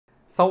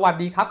สวัส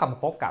ดีครับกลับมา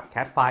พบกับแค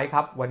ทไฟค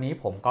รับวันนี้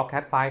ผมก๊อฟแค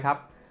ทไฟครับ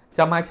จ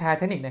ะมาแชร์เ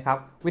ทคนิคนะครับ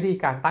วิธี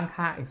การตั้ง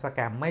ค่า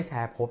Instagram ไม่แช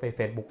ร์โพสต์ไป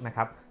Facebook นะค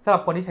รับสำหรั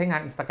บคนที่ใช้งา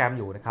น Instagram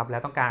อยู่นะครับแล้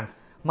วต้องการ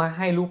มาใ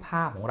ห้รูปภ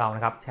าพของเราน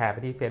ะครับแชร์ไป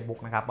ที่ Facebook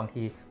นะครับบาง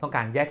ทีต้องก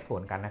ารแยกส่ว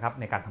นกันนะครับ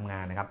ในการทำงา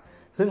นนะครับ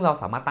ซึ่งเรา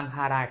สามารถตั้ง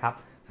ค่าได้ครับ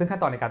ซึ่งขั้น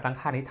ตอนในการตั้ง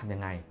ค่านี้ทำยั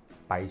งไง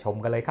ไปชม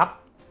กันเลยครับ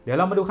เดี๋ยวเ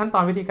รามาดูขั้นตอ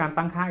นวิธีการ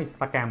ตั้งค่า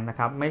Instagram นะ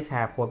ครับไม่แช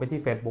ร์โพสต์ไป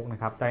ที่ Facebook น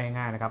ะครับได้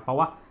ง่ายๆนะครับเพราะ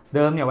ว่าเ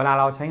ดิมเนี่ยเวลา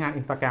เราใช้งาน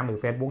Instagram หรือ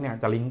Facebook เนี่ย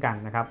จะลิงก์กัน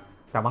นะครับ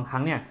แต่บางครั้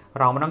งเนี่ย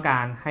เราไม่ต้องกา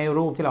รให้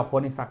รูปที่เราโพส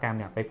ต์ Instagram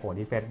เนี่ยไปโผล่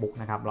ที่ Facebook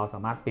นะครับเราสา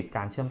มารถปิดก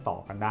ารเชื่อมต่อ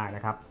กันได้น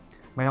ะครับ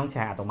ไม่ต้องแช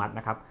ร์อัตโนมัติ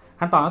นะครับ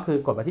ขั้นตอนก็คือ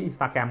กดไปที่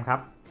Instagram ครับ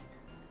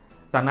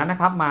จากนั้นนะ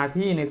ครับมา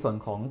ที่ในส่วน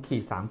ของขี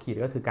ด3ขีด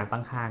ก็คือการตั้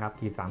งค่าครับ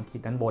ขีด3ขี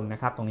ดด้านบนน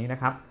ะครับตรงนี้น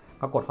ะครับ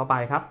ก็กดเข้าไป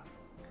ครับ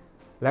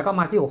แล้วก็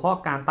มาที่หัวข้อ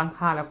การตั้ง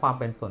ค่าและความ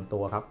เป็นส่วนตั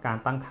วครับการ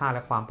ตั้งค่าแล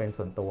ะความเป็น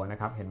ส่วนตัวนะ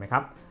ครับเห็นไหมครั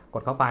บก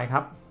ดเข้าไปค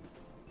รับ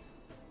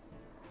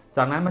จ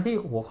ากนั้นมาที่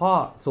หัวข้อ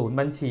ศูนย์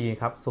บัญชี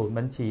ครับศูนย์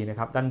บัญชีนะค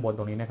รับด้านบน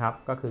ตรงนี้นะครับ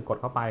ก็คือกด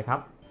เข้าไปครับ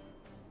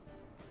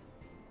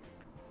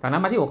จากนั้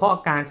นมาที่หัวข้อ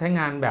การใช้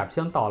งานแบบเ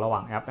ชื่อมต่อระหว่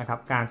างแอปนะครับ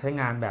การใช้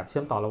งานแบบเชื่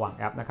อมต่อระหว่าง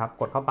แอปนะครับ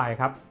กดเข้าไป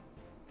ครับ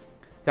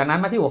จากนั้น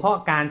มาที่หัวข้อ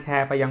การแช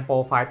ร์ไปยังโปร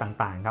ไฟล์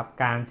ต่างๆครับ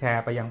การแช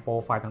ร์ไปยังโปร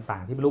ไฟล์ต่า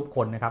งๆที่เป็นรูปค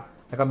นนะครับ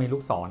แล้วก็มีลู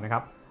กศรนะครั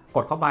บก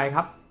ดเข้าไปค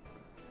รับ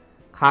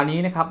คราวนี้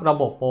นะครับระ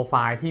บบโปรไฟ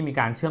ล์ที่มี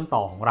การเชื่อมต่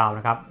อของเราน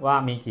ะครับว่า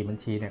มีกี่บัญ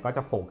ชีเนี่ยก็จ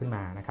ะโผล่ขึ้นม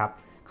านะครับ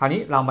คราว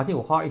นี้เรามาที่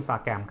หัวข้อ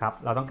Instagram ครับ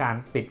เราต้องการ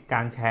ปิดกา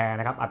รแชร์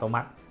นะครับอัตโน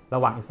มัติระ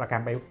หว่าง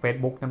Instagram ไป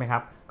Facebook ใช่ไหมครั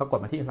บก็กด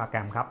มาที่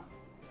Instagram ครับ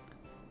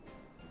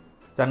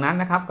จากนั้น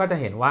นะครับก็จะ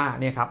เห็นว่า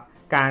เนี่ยครับ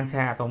การแช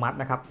ร์อัตโนมัติ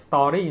นะครับ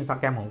Story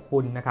Instagram ของคุ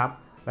ณนะครับ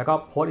แล้วก็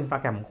โพสต์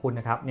Instagram ของคุณ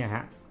นะครับเนี่ยฮ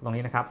ะตรง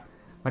นี้นะครับ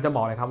มันจะบ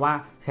อกเลยครับว่า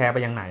แชร์ไป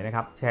ยังไหนนะค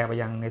รับแชร์ไป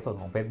ยังในส่วน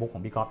ของ Facebook ขอ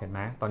งพี่ก๊อฟเห็นไหม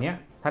ตอนนี้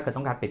ถ้าเกิด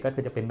ต้องการปิดก็คื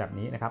อจะเป็นแบบ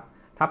นี้นะครับ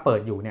ถ้าเปิด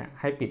อยู่เนี่ย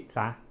ให้ปิดซ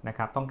ะนะค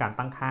รับต้องการ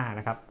ตั้งค่า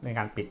นะครับในก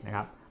ารปิดนะค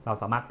รับเรา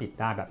สามารถปิด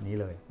ได้แบบนี้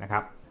เลยนะค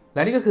รับแล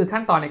ะนี่ก็คือ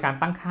ขั้นตอนในการ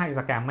ตั้งค่า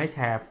Instagram ไม่แช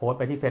ร์โพสต์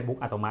ไปที่ Facebook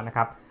อัตโนมัตินะค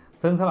รับ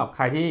ซึ่งสำหรับใค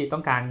รที่ต้อ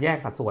งการแยก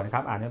สัดส่วนนะค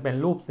รับอาจจะเป็น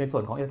รูปในส่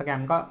วนของ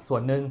Instagram ก็ส่ว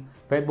นหนึ่ง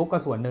Facebook ก็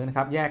ส่วนหนึ่งนะค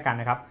รับแยกกัน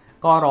นะครับ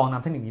ก็ลองน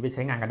ำเทคนิคนี้ไปใ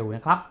ช้งานกันดูน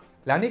ะครับ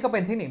แล้วนี่ก็เป็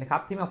นเทคนิคนะครั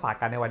บที่มาฝาก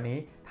กันในวันนี้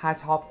ถ้า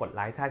ชอบกดไ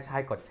ลค์ถ้าใช่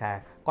กดแชร์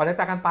ก่อนจะ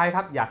จากกันไปค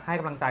รับอยากให้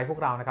กำลังใจพวก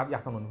เรานะครับอยา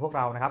กสนับสนุนพวกเ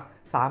รานะครับ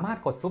สามารถ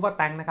กดซุปเปอร์แ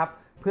ตงนะครับ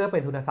เพื่อเป็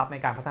นทุนทรัพย์ใน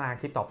การพัฒนา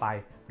คลิปต่อไป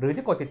หรือจ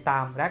ะกดติดตา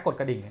มและกด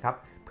กระดิ่งนะครับ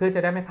เพื่อจะ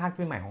ได้ไม่พลาดค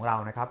ลิปใหม่ของเรา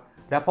นะครับ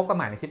แล้วพบกันใ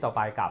หม่ในคลิปต่อไ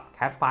ปกับ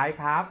Cat Fight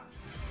ครับ